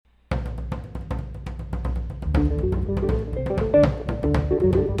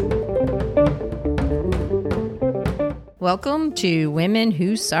Welcome to Women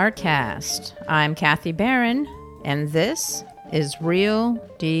Who Sarcast. I'm Kathy Barron, and this is Real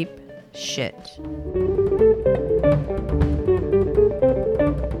Deep Shit.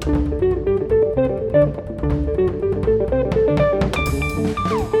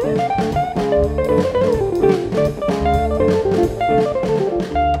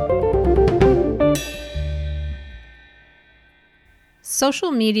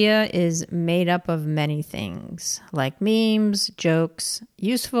 Social media is made up of many things, like memes, jokes,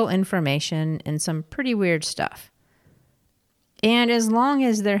 useful information, and some pretty weird stuff. And as long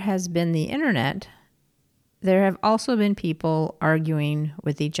as there has been the internet, there have also been people arguing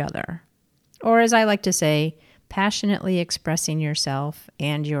with each other. Or as I like to say, passionately expressing yourself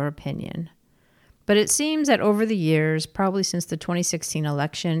and your opinion. But it seems that over the years, probably since the 2016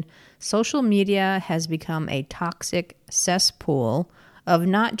 election, social media has become a toxic cesspool of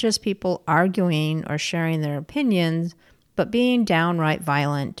not just people arguing or sharing their opinions, but being downright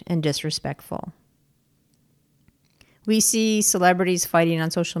violent and disrespectful. We see celebrities fighting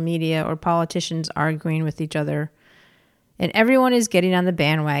on social media or politicians arguing with each other, and everyone is getting on the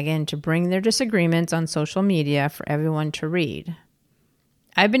bandwagon to bring their disagreements on social media for everyone to read.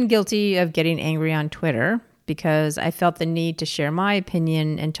 I've been guilty of getting angry on Twitter because I felt the need to share my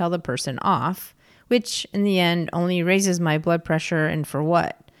opinion and tell the person off, which in the end only raises my blood pressure, and for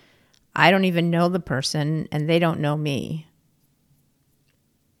what? I don't even know the person and they don't know me.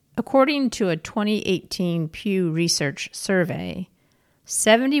 According to a 2018 Pew Research survey,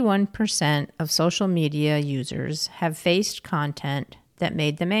 71% of social media users have faced content that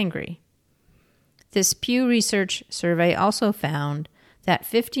made them angry. This Pew Research survey also found that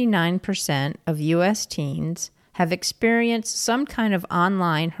 59% of U.S. teens have experienced some kind of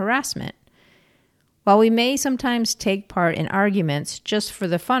online harassment. While we may sometimes take part in arguments just for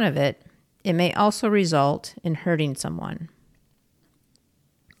the fun of it, it may also result in hurting someone.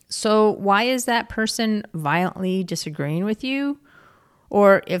 So why is that person violently disagreeing with you?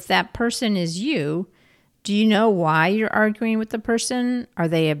 Or if that person is you, do you know why you're arguing with the person? Are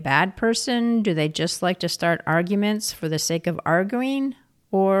they a bad person? Do they just like to start arguments for the sake of arguing?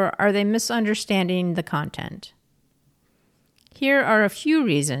 Or are they misunderstanding the content? Here are a few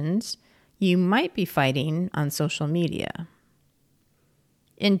reasons you might be fighting on social media.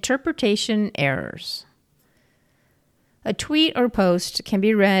 Interpretation errors. A tweet or post can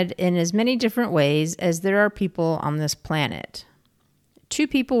be read in as many different ways as there are people on this planet. Two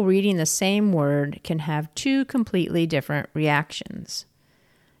people reading the same word can have two completely different reactions.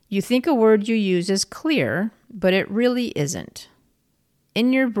 You think a word you use is clear, but it really isn't.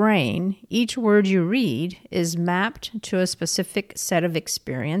 In your brain, each word you read is mapped to a specific set of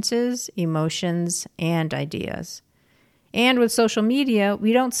experiences, emotions, and ideas. And with social media,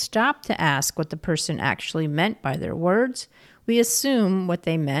 we don't stop to ask what the person actually meant by their words. We assume what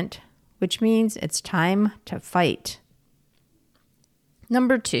they meant, which means it's time to fight.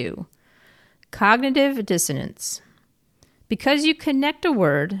 Number 2, cognitive dissonance. Because you connect a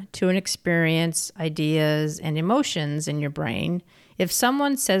word to an experience, ideas, and emotions in your brain, if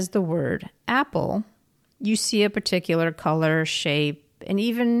someone says the word apple, you see a particular color, shape, and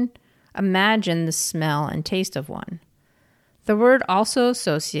even imagine the smell and taste of one. The word also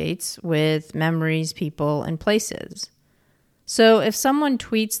associates with memories, people, and places. So if someone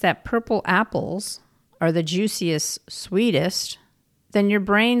tweets that purple apples are the juiciest, sweetest, then your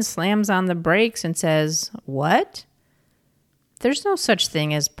brain slams on the brakes and says, "What? There's no such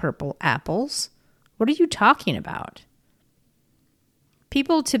thing as purple apples. What are you talking about?"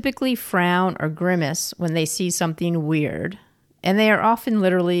 People typically frown or grimace when they see something weird, and they are often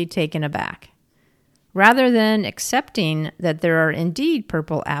literally taken aback. Rather than accepting that there are indeed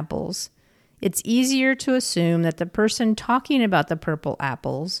purple apples, it's easier to assume that the person talking about the purple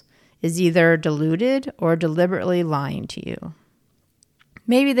apples is either deluded or deliberately lying to you.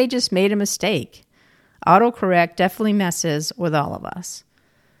 Maybe they just made a mistake. Autocorrect definitely messes with all of us.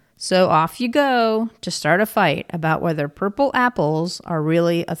 So off you go to start a fight about whether purple apples are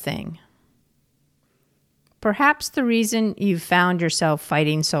really a thing. Perhaps the reason you've found yourself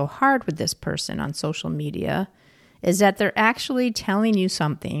fighting so hard with this person on social media is that they're actually telling you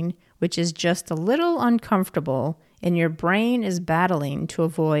something which is just a little uncomfortable and your brain is battling to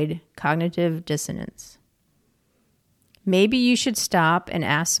avoid cognitive dissonance. Maybe you should stop and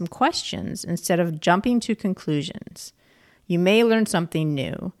ask some questions instead of jumping to conclusions. You may learn something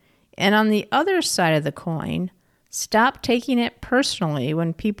new. And on the other side of the coin, stop taking it personally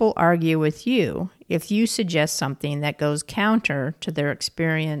when people argue with you if you suggest something that goes counter to their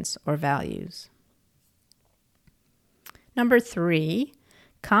experience or values. Number 3,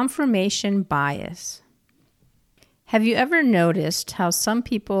 confirmation bias. Have you ever noticed how some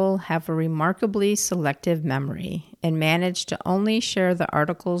people have a remarkably selective memory and manage to only share the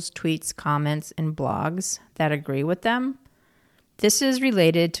articles, tweets, comments, and blogs that agree with them? This is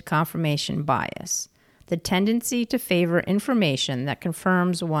related to confirmation bias, the tendency to favor information that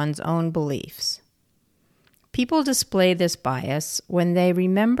confirms one's own beliefs. People display this bias when they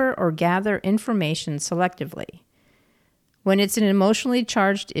remember or gather information selectively. When it's an emotionally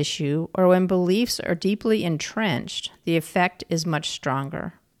charged issue or when beliefs are deeply entrenched, the effect is much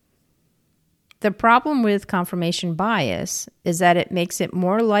stronger. The problem with confirmation bias is that it makes it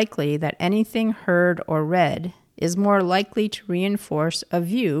more likely that anything heard or read is more likely to reinforce a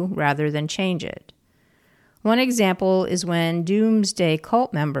view rather than change it. One example is when doomsday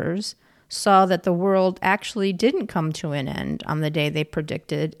cult members saw that the world actually didn't come to an end on the day they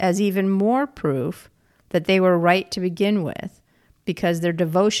predicted as even more proof that they were right to begin with, because their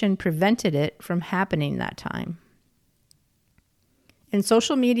devotion prevented it from happening that time. In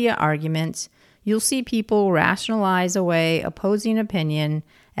social media arguments, you'll see people rationalize away opposing opinion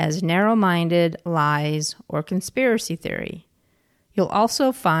as narrow-minded lies or conspiracy theory. You'll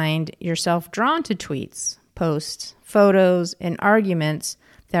also find yourself drawn to tweets, posts, photos, and arguments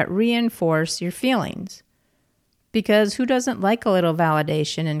that reinforce your feelings. Because who doesn't like a little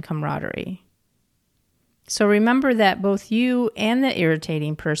validation and camaraderie? So remember that both you and the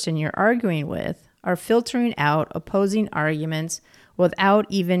irritating person you're arguing with are filtering out opposing arguments without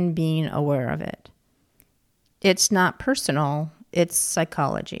even being aware of it. It's not personal, it's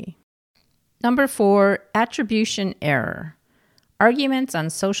psychology. Number 4, attribution error. Arguments on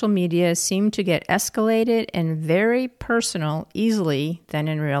social media seem to get escalated and very personal easily than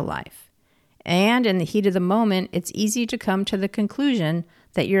in real life. And in the heat of the moment, it's easy to come to the conclusion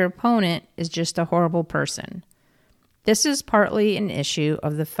that your opponent is just a horrible person. This is partly an issue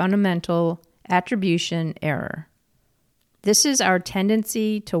of the fundamental attribution error. This is our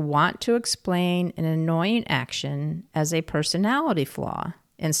tendency to want to explain an annoying action as a personality flaw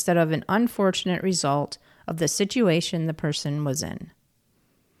instead of an unfortunate result of the situation the person was in.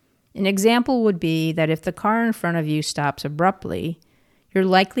 An example would be that if the car in front of you stops abruptly, you're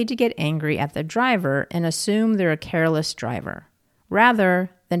likely to get angry at the driver and assume they're a careless driver,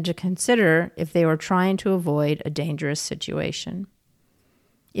 rather than to consider if they were trying to avoid a dangerous situation.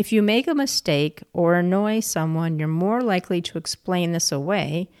 If you make a mistake or annoy someone, you're more likely to explain this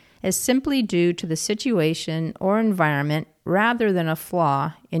away as simply due to the situation or environment rather than a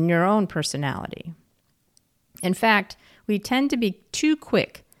flaw in your own personality. In fact, we tend to be too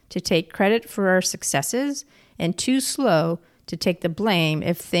quick to take credit for our successes and too slow to take the blame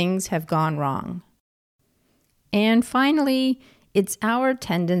if things have gone wrong. And finally, it's our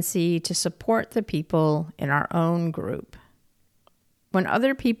tendency to support the people in our own group. When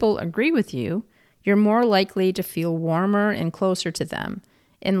other people agree with you, you're more likely to feel warmer and closer to them,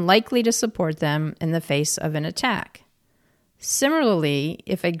 and likely to support them in the face of an attack. Similarly,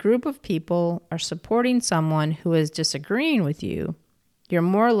 if a group of people are supporting someone who is disagreeing with you, you're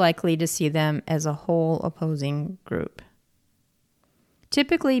more likely to see them as a whole opposing group.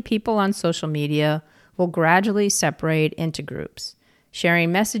 Typically, people on social media will gradually separate into groups,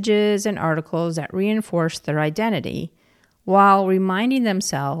 sharing messages and articles that reinforce their identity, while reminding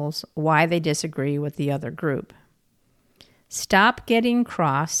themselves why they disagree with the other group. Stop getting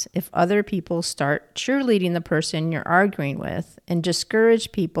cross if other people start cheerleading the person you're arguing with, and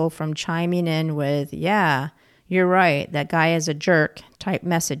discourage people from chiming in with, "Yeah, you're right, that guy is a jerk," type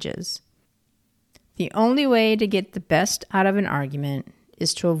messages. The only way to get the best out of an argument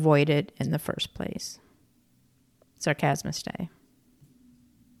is to avoid it in the first place. Sarcasmiste.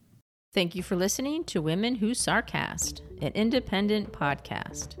 Thank you for listening to Women Who Sarcast, an independent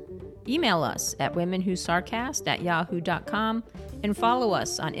podcast. Email us at womenwhosarcast@yahoo.com and follow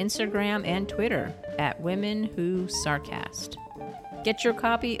us on Instagram and Twitter at Women Who Sarcast. Get your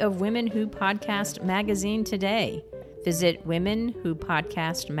copy of Women Who Podcast magazine today. Visit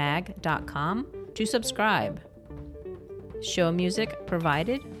womenwhopodcastmag.com to subscribe. Show music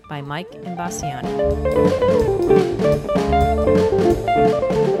provided by Mike Imbasciani.